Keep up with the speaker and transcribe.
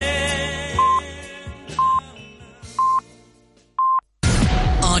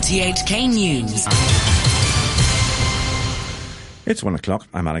RTHK News. It's 1 o'clock.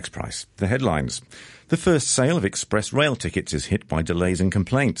 I'm Alex Price. The headlines. The first sale of express rail tickets is hit by delays and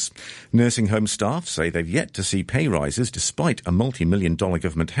complaints. Nursing home staff say they've yet to see pay rises despite a multi-million-dollar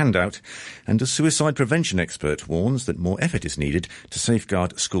government handout. And a suicide prevention expert warns that more effort is needed to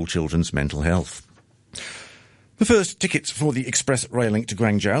safeguard school children's mental health. The first tickets for the express rail link to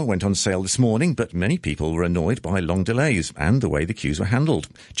Guangzhou went on sale this morning, but many people were annoyed by long delays and the way the queues were handled.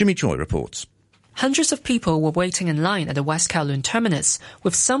 Jimmy Choi reports. Hundreds of people were waiting in line at the West Kowloon terminus,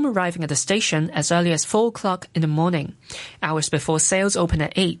 with some arriving at the station as early as 4 o'clock in the morning, hours before sales open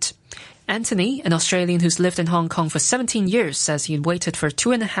at 8. Anthony, an Australian who's lived in Hong Kong for 17 years, says he waited for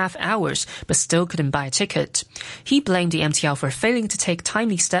 2.5 hours but still couldn't buy a ticket. He blamed the MTR for failing to take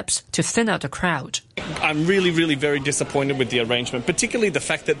timely steps to thin out the crowd. I'm really very disappointed with the arrangement, particularly the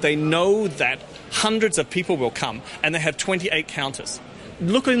fact that they know that hundreds of people will come and they have 28 counters.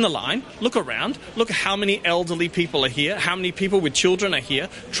 Look in the line, look around, look at how many elderly people are here, how many people with children are here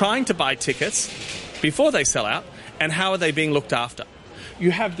trying to buy tickets before they sell out, and how are they being looked after.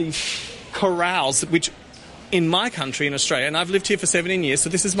 You have these corrals, which in my country, in Australia, and I've lived here for 17 years, so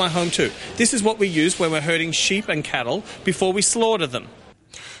this is my home too. This is what we use when we're herding sheep and cattle before we slaughter them.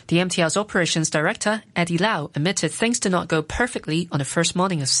 The MTR's operations director, Eddie Lau, admitted things did not go perfectly on the first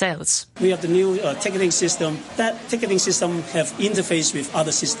morning of sales. We have the new ticketing system. That ticketing system have interface with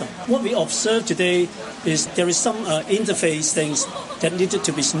other systems. What we observed today is there is some interface things that needed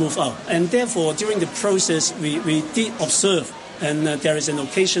to be smoothed out. And therefore, during the process, we did observe and there is an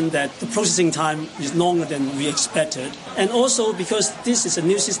occasion that the processing time is longer than we expected. And also because this is a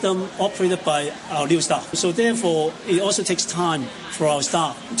new system operated by our new staff. So therefore, it also takes time for our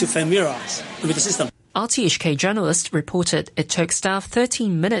staff to familiarize with the system. RTHK journalists reported it took staff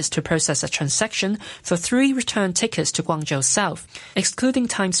 13 minutes to process a transaction for 3 return tickets to Guangzhou South, excluding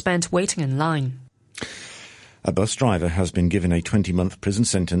time spent waiting in line. A bus driver has been given a 20-month prison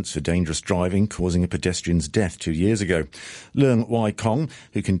sentence for dangerous driving, causing a pedestrian's death 2 years ago. Leung Wai Kong,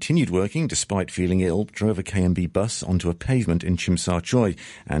 who continued working despite feeling ill, drove a KMB bus onto a pavement in Chim Sa Choi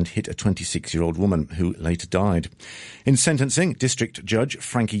and hit a 26-year-old woman who later died. In sentencing, District Judge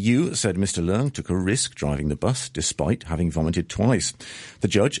Frankie Yu said Mr. Leung took a risk driving the bus despite having vomited twice. The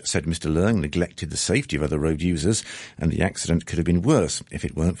judge said Mr. Leung neglected the safety of other road users and the accident could have been worse if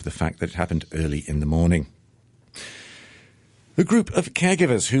it weren't for the fact that it happened early in the morning. A group of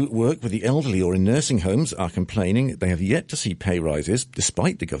caregivers who work with the elderly or in nursing homes are complaining they have yet to see pay rises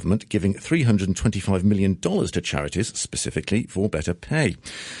despite the government giving $325 million to charities specifically for better pay.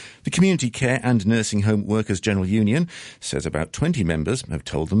 The Community Care and Nursing Home Workers General Union says about 20 members have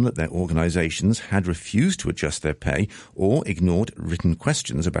told them that their organisations had refused to adjust their pay or ignored written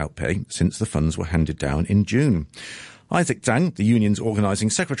questions about pay since the funds were handed down in June. Isaac Zhang, the union's organising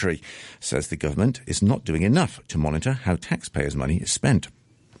secretary, says the government is not doing enough to monitor how taxpayers' money is spent.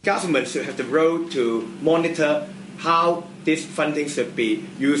 Government should have the role to monitor how this funding should be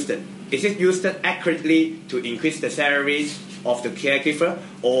used. Is it used accurately to increase the salaries of the caregiver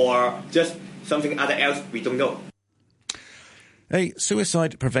or just something other else we don't know? A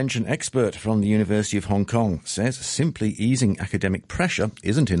suicide prevention expert from the University of Hong Kong says simply easing academic pressure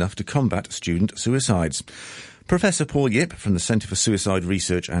isn't enough to combat student suicides. Professor Paul Yip from the Centre for Suicide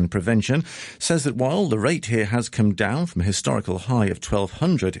Research and Prevention says that while the rate here has come down from a historical high of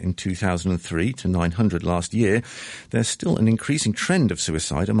 1,200 in 2003 to 900 last year, there's still an increasing trend of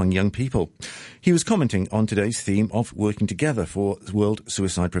suicide among young people. He was commenting on today's theme of working together for World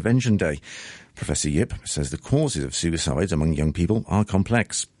Suicide Prevention Day. Professor Yip says the causes of suicides among young people are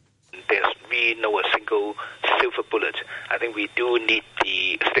complex. There's really no single silver bullet. I think we do need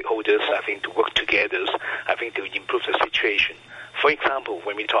the stakeholders, I think, to work together, I think, to improve the situation. For example,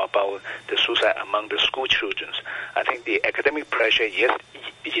 when we talk about the suicide among the school children, I think the academic pressure, yes,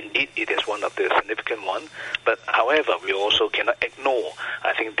 indeed, it is one of the significant ones. But however, we also cannot ignore,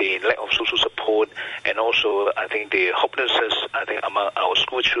 I think, the lack of social support and also, I think, the hopelessness, I think, among our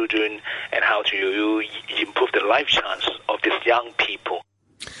school children and how to improve the life chance of these young people.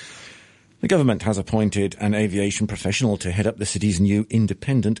 The government has appointed an aviation professional to head up the city's new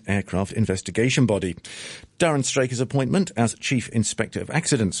independent aircraft investigation body. Darren Straker's appointment as Chief Inspector of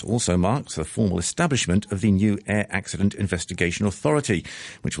Accidents also marks the formal establishment of the new Air Accident Investigation Authority,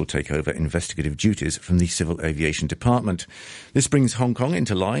 which will take over investigative duties from the Civil Aviation Department. This brings Hong Kong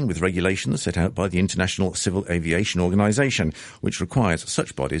into line with regulations set out by the International Civil Aviation Organisation, which requires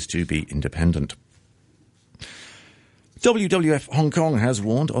such bodies to be independent. WWF Hong Kong has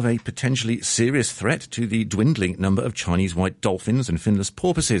warned of a potentially serious threat to the dwindling number of Chinese white dolphins and finless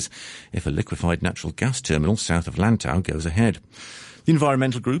porpoises if a liquefied natural gas terminal south of Lantau goes ahead. The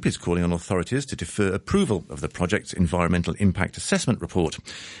environmental group is calling on authorities to defer approval of the project's environmental impact assessment report.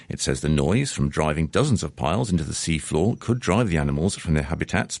 It says the noise from driving dozens of piles into the sea floor could drive the animals from their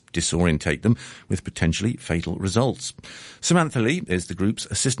habitats, disorientate them, with potentially fatal results. Samantha Lee is the group's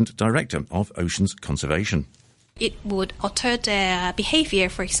Assistant Director of Oceans Conservation. It would alter their behavior.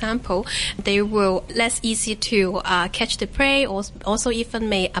 For example, they will less easy to catch the prey, or also even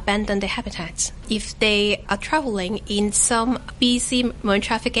may abandon their habitats. If they are traveling in some busy marine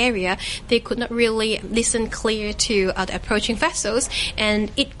traffic area, they could not really listen clear to the approaching vessels,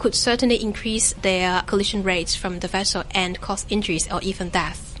 and it could certainly increase their collision rates from the vessel and cause injuries or even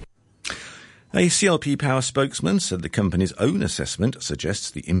death. A CLP Power spokesman said the company's own assessment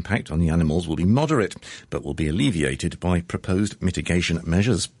suggests the impact on the animals will be moderate, but will be alleviated by proposed mitigation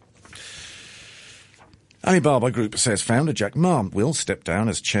measures. Alibaba Group says founder Jack Ma will step down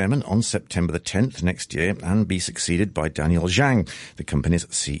as chairman on September the 10th next year and be succeeded by Daniel Zhang, the company's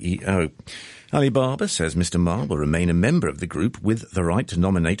CEO. Alibaba says Mr. Ma will remain a member of the group with the right to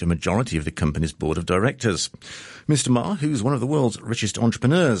nominate a majority of the company's board of directors. Mr. Ma, who's one of the world's richest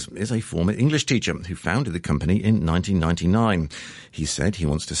entrepreneurs, is a former English teacher who founded the company in 1999. He said he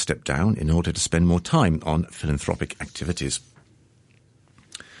wants to step down in order to spend more time on philanthropic activities.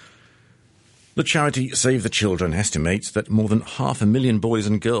 The charity Save the Children estimates that more than 500,000 boys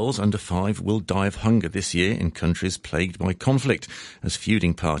and girls under 5 will die of hunger this year in countries plagued by conflict, as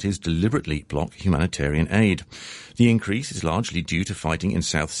feuding parties deliberately block humanitarian aid. The increase is largely due to fighting in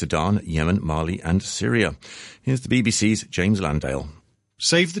South Sudan, Yemen, Mali and Syria. Here's the BBC's James Landale.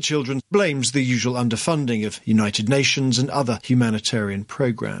 Save the Children blames the usual underfunding of United Nations and other humanitarian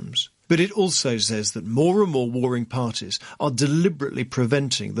programmes. But it also says that more and more warring parties are deliberately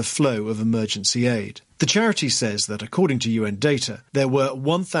preventing the flow of emergency aid. The charity says that, according to UN data, there were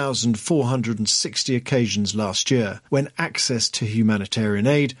 1,460 occasions last year when access to humanitarian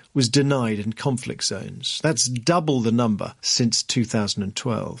aid was denied in conflict zones. That's double the number since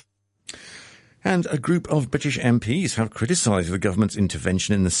 2012. And a group of British MPs have criticised the government's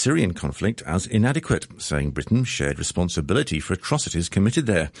intervention in the Syrian conflict as inadequate, saying Britain shared responsibility for atrocities committed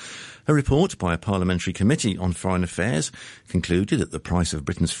there. A report by a parliamentary committee on foreign affairs concluded that the price of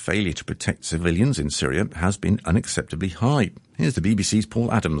Britain's failure to protect civilians in Syria has been unacceptably high. Here's the BBC's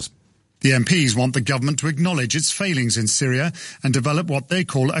Paul Adams. The MPs want the government to acknowledge its failings in Syria and develop what they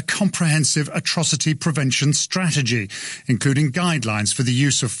call a comprehensive atrocity prevention strategy, including guidelines for the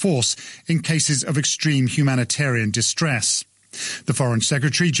use of force in cases of extreme humanitarian distress. The Foreign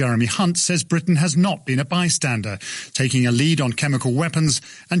Secretary, Jeremy Hunt, says Britain has not been a bystander, taking a lead on chemical weapons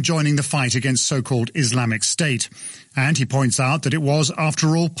and joining the fight against so-called Islamic State. And he points out that it was,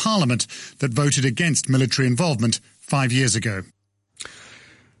 after all, Parliament that voted against military involvement 5 years ago.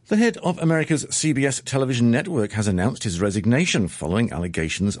 The head of America's CBS television network has announced his resignation following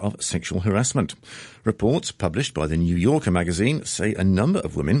allegations of sexual harassment. Reports published by the New Yorker magazine say a number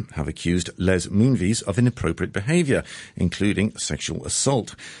of women have accused Les Moonves of inappropriate behaviour, including sexual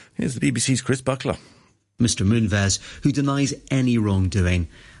assault. Here's the BBC's Chris Buckler. Mr. Moonves, who denies any wrongdoing,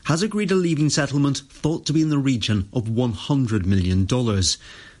 has agreed a leaving settlement thought to be in the region of $100 million.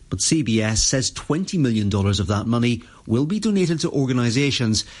 But CBS says $20 million of that money will be donated to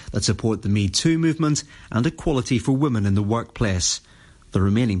organisations that support the Me Too movement and equality for women in the workplace. The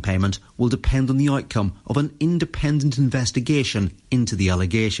remaining payment will depend on the outcome of an independent investigation into the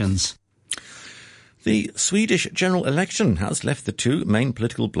allegations. The Swedish general election has left the two main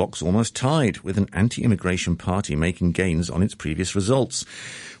political blocs almost tied, with an anti-immigration party making gains on its previous results.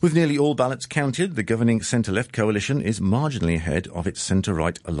 With nearly all ballots counted, the governing centre-left coalition is marginally ahead of its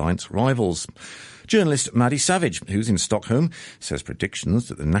centre-right alliance rivals. Journalist Maddie Savage, who's in Stockholm, says predictions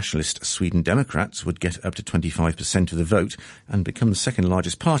that the nationalist Sweden Democrats would get up to 25% of the vote and become the second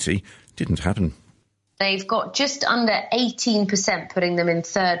largest party didn't happen. They've got just under 18%, putting them in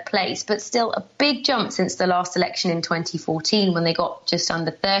third place, but still a big jump since the last election in 2014 when they got just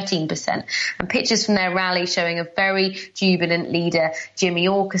under 13%. And pictures from their rally showing a very jubilant leader, Jimmy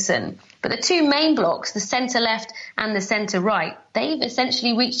Åkesson. But the two main blocs, the centre-left and the centre-right, they've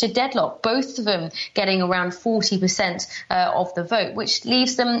essentially reached a deadlock, both of them getting around 40% of the vote, which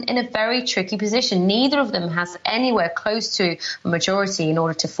leaves them in a very tricky position. Neither of them has anywhere close to a majority in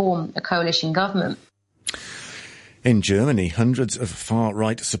order to form a coalition government. In Germany, hundreds of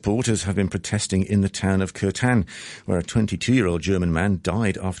far-right supporters have been protesting in the town of Kirtan, where a 22-year-old German man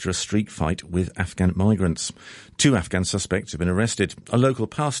died after a street fight with Afghan migrants. 2 Afghan suspects have been arrested. A local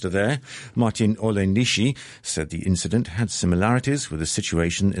pastor there, Martin Olenishi, said the incident had similarities with the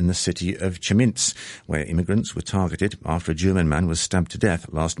situation in the city of Chemnitz, where immigrants were targeted after a German man was stabbed to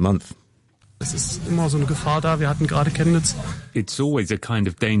death last month. It's always a kind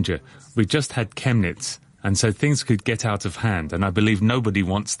of danger. We just had Chemnitz. And so things could get out of hand, and I believe nobody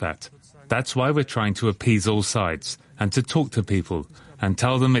wants that. That's why we're trying to appease all sides, and to talk to people, and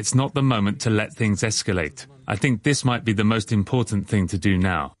tell them it's not the moment to let things escalate. I think this might be the most important thing to do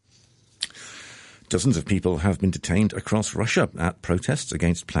now. Dozens of people have been detained across Russia at protests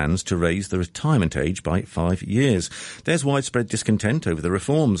against plans to raise the retirement age by 5 years. There's widespread discontent over the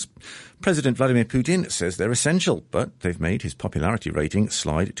reforms. President Vladimir Putin says they're essential, but they've made his popularity rating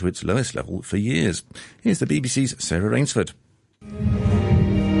slide to its lowest level for years. Here's the BBC's Sarah Rainsford.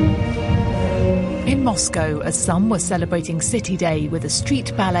 In Moscow, as some were celebrating City Day with a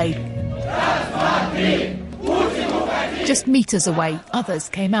street ballet, just metres away, others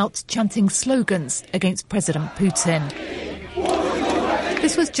came out chanting slogans against President Putin.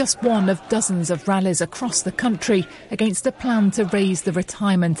 This was just one of dozens of rallies across the country against a plan to raise the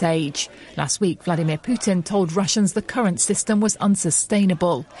retirement age. Last week, Vladimir Putin told Russians the current system was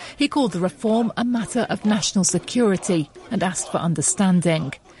unsustainable. He called the reform a matter of national security and asked for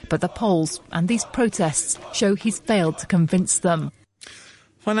understanding. But the polls and these protests show he's failed to convince them.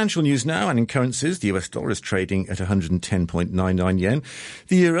 Financial news now, and in currencies, the US dollar is trading at 110.99 yen.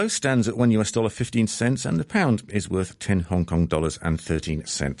 The euro stands at $1 15 cents, and the pound is worth 10 Hong Kong dollars and 13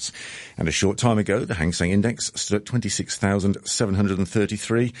 cents. And a short time ago, the Hang Seng Index stood at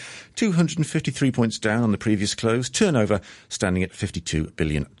 26,733, 253 points down on the previous close, turnover standing at $52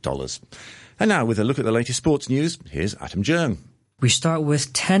 billion. And now, with a look at the latest sports news, here's Atom Jung. We start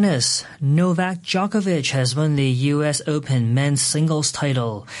with tennis. Novak Djokovic has won the US Open men's singles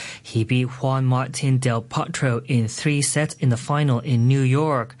title. He beat Juan Martín del Potro in 3 sets in the final in New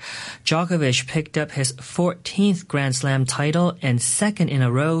York. Djokovic picked up his 14th Grand Slam title and second in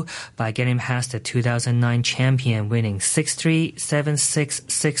a row by getting past the 2009 champion, winning 6-3, 7-6,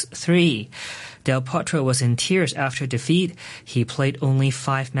 6-3. Del Potro was in tears after defeat. He played only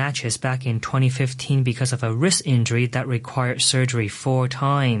 5 matches back in 2015 because of a wrist injury that required surgery 4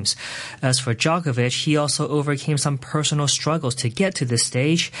 times. As for Djokovic, he also overcame some personal struggles to get to this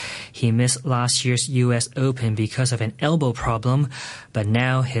stage. He missed last year's US Open because of an elbow problem, but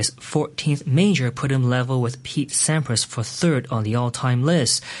now his 14th major put him level with Pete Sampras for 3rd on the all-time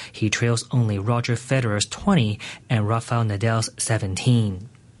list. He trails only Roger Federer's 20 and Rafael Nadal's 17.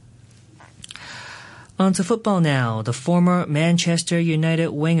 On to football now. The former Manchester United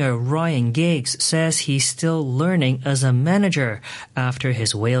winger Ryan Giggs says he's still learning as a manager after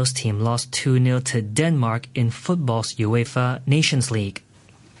his Wales team lost 2-0 to Denmark in football's UEFA Nations League.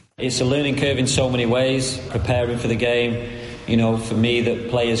 It's a learning curve in so many ways, preparing for the game. You know, for me,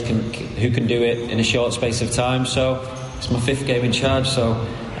 that players who can do it in a short space of time. So it's my 5th game in charge, so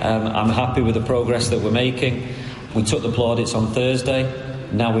I'm happy with the progress that we're making. We took the plaudits on Thursday.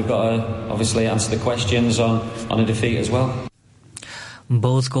 Now we've got to obviously answer the questions on a defeat as well.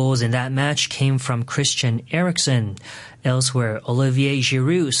 Both goals in that match came from Christian Eriksen. Elsewhere, Olivier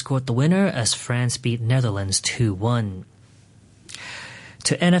Giroud scored the winner as France beat Netherlands 2-1.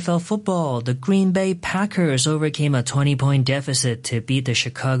 To NFL football, the Green Bay Packers overcame a 20-point deficit to beat the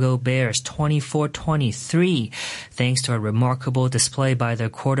Chicago Bears 24-23, thanks to a remarkable display by their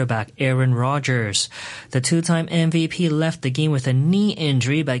quarterback Aaron Rodgers. The 2-time MVP left the game with a knee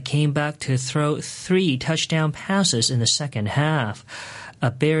injury but came back to throw 3 touchdown passes in the second half. A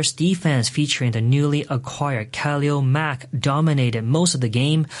Bears defense featuring the newly acquired Khalil Mack dominated most of the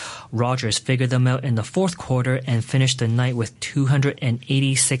game. Rodgers figured them out in the 4th quarter and finished the night with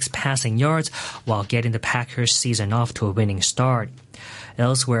 286 passing yards while getting the Packers' season off to a winning start.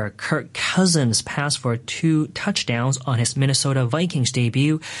 Elsewhere, Kirk Cousins passed for 2 touchdowns on his Minnesota Vikings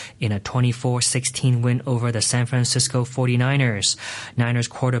debut in a 24-16 win over the San Francisco 49ers. Niners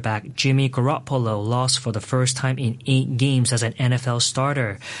quarterback Jimmy Garoppolo lost for the first time in 8 games as an NFL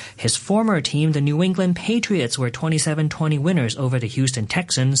starter. His former team, the New England Patriots, were 27-20 winners over the Houston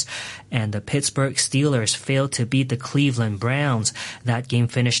Texans, and the Pittsburgh Steelers failed to beat the Cleveland Browns. That game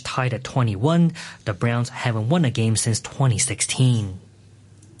finished tied at 21. The Browns haven't won a game since 2016.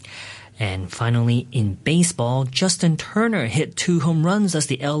 And finally, in baseball, Justin Turner hit 2 home runs as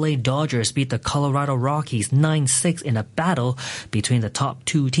the LA Dodgers beat the Colorado Rockies 9-6 in a battle between the top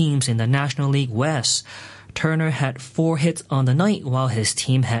 2 teams in the National League West. Turner had 4 hits on the night while his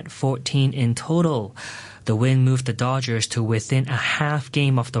team had 14 in total. The win moved the Dodgers to within a half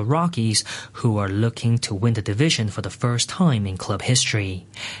game of the Rockies, who are looking to win the division for the first time in club history.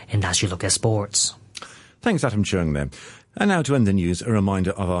 And that's your look at sports. Thanks, Adam Chung there. And now to end the news, a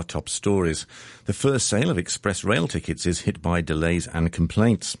reminder of our top stories. The first sale of express rail tickets is hit by delays and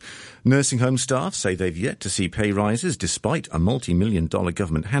complaints. Nursing home staff say they've yet to see pay rises despite a multi-million-dollar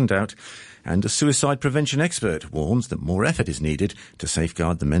government handout. And a suicide prevention expert warns that more effort is needed to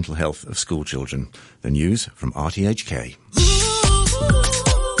safeguard the mental health of school children. The news from RTHK.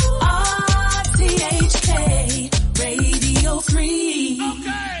 RTHK Radio 3.